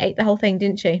 Bloody ate the whole thing,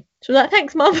 didn't she? She was like,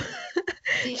 thanks, Mum.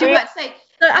 She was about to say,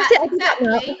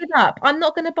 I'm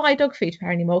not going to buy dog food for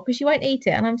her anymore because she won't eat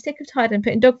it. And I'm sick of tired and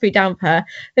putting dog food down for her,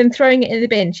 then throwing it in the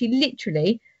bin. She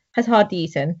literally has hardly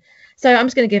eaten. So I'm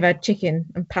just going to give her chicken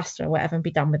and pasta or whatever and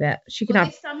be done with it. She can have.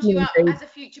 This sums you up as a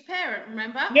future parent,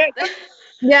 remember? Yeah.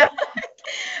 Yeah.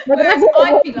 Whereas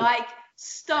I'd be like,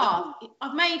 starve.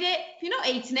 I've made it. If you're not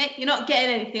eating it, you're not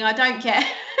getting anything. I don't care.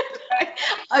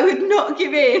 I would not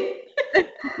give in.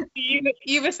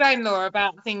 You were saying, Laura,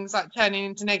 about things like turning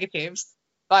into negatives.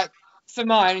 Like for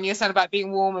mine, and you're saying about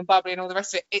being warm and bubbly and all the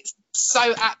rest of it. It's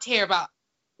so apt here about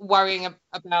worrying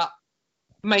about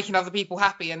making other people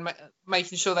happy and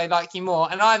making sure they like you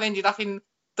more. And I've ended up in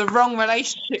the wrong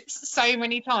relationships so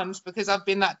many times because I've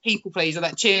been that people pleaser,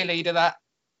 that cheerleader, that,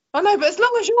 oh no, but as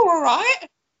long as you're all right,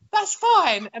 that's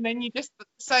fine. And then you just,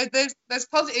 so there's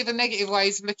positive and negative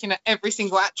ways of looking at every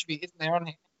single attribute, isn't there, on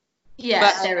here? Yeah,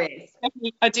 but, there is.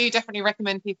 I do definitely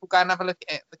recommend people go and have a look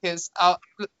at it, because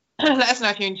let us know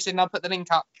if you're interested and I'll put the link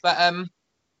up. But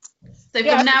so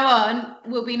from now on,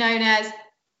 we'll be known as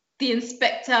the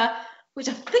Inspector, which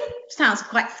I think sounds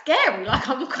quite scary. Like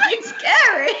I'm quite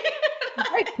scary.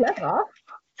 Very clever.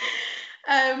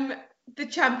 The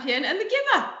Champion and the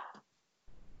Giver.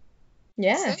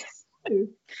 Yeah.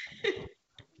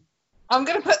 I'm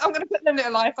gonna put the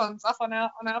little icons up on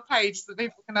our page so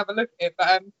people can have a look at it.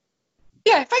 But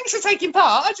yeah, thanks for taking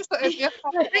part. I just thought it'd be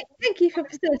thank you for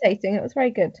facilitating. It was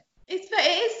very good. It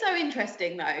is so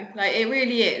interesting though. Like it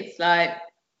really is. Like,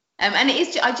 and it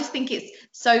is. I just think it's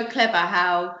so clever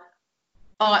how,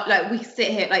 like we sit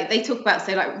here, like they talk about,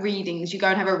 say, like readings. You go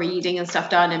and have a reading and stuff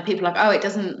done, and people are like, oh, it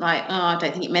doesn't, like, oh, I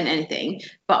don't think it meant anything.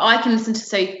 But I can listen to,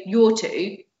 say, your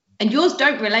two, and yours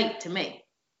don't relate to me.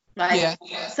 Like,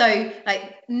 so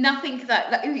like nothing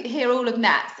that, like you hear all of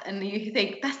Nat's and you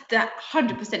think that's that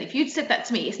 100%. If you'd said that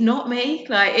to me, it's not me.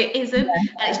 Like it isn't, and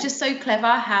it's just so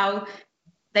clever how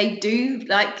they do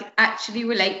like actually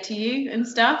relate to you and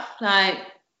stuff. Like,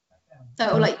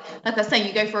 So like I was saying,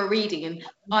 you go for a reading, and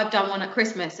I've done one at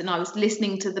Christmas, and I was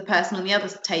listening to the person on the other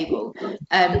table,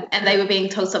 and they were being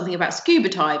told something about scuba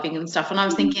diving and stuff, and I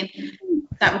was thinking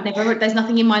that would never. There's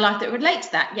nothing in my life that relates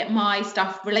to that, yet my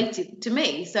stuff related to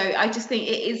me. So I just think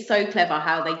it is so clever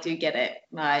how they do get it.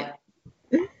 Like,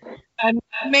 and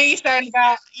me saying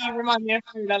about you remind me of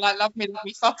Hula, like love me,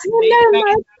 fuck me. Oh no,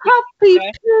 my puppy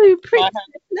poo, Princess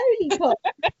Lollipop.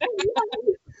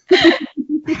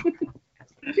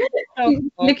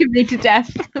 Look at me to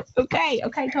death. Okay,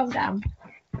 calm down.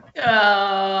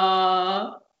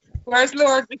 Whereas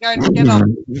Laura be going to get off.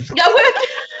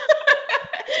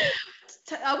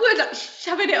 I would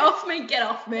shoving it off me. Get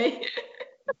off me.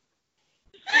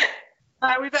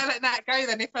 We better let that go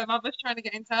then if her mother's trying to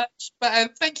get in touch.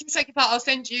 But thank you for taking part. I'll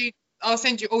send you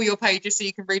all your pages so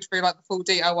you can read through like the full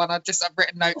detail one. I've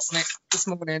written notes on it this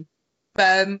morning.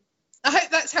 But I hope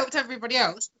that's helped everybody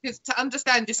else, because to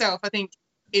understand yourself, I think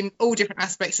in all different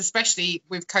aspects, especially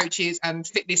with coaches and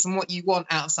fitness and what you want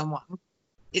out of someone,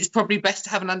 it's probably best to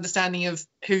have an understanding of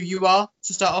who you are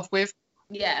to start off with.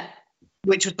 Yeah.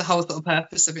 Which was the whole sort of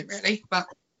purpose of it, really. But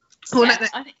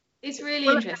I think it's really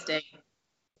interesting.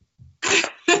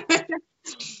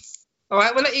 All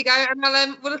right, we'll let you go,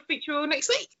 and we'll speak to you all next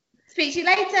week. Speak to you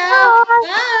later.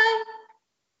 Bye.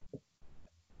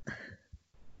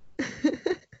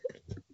 Bye.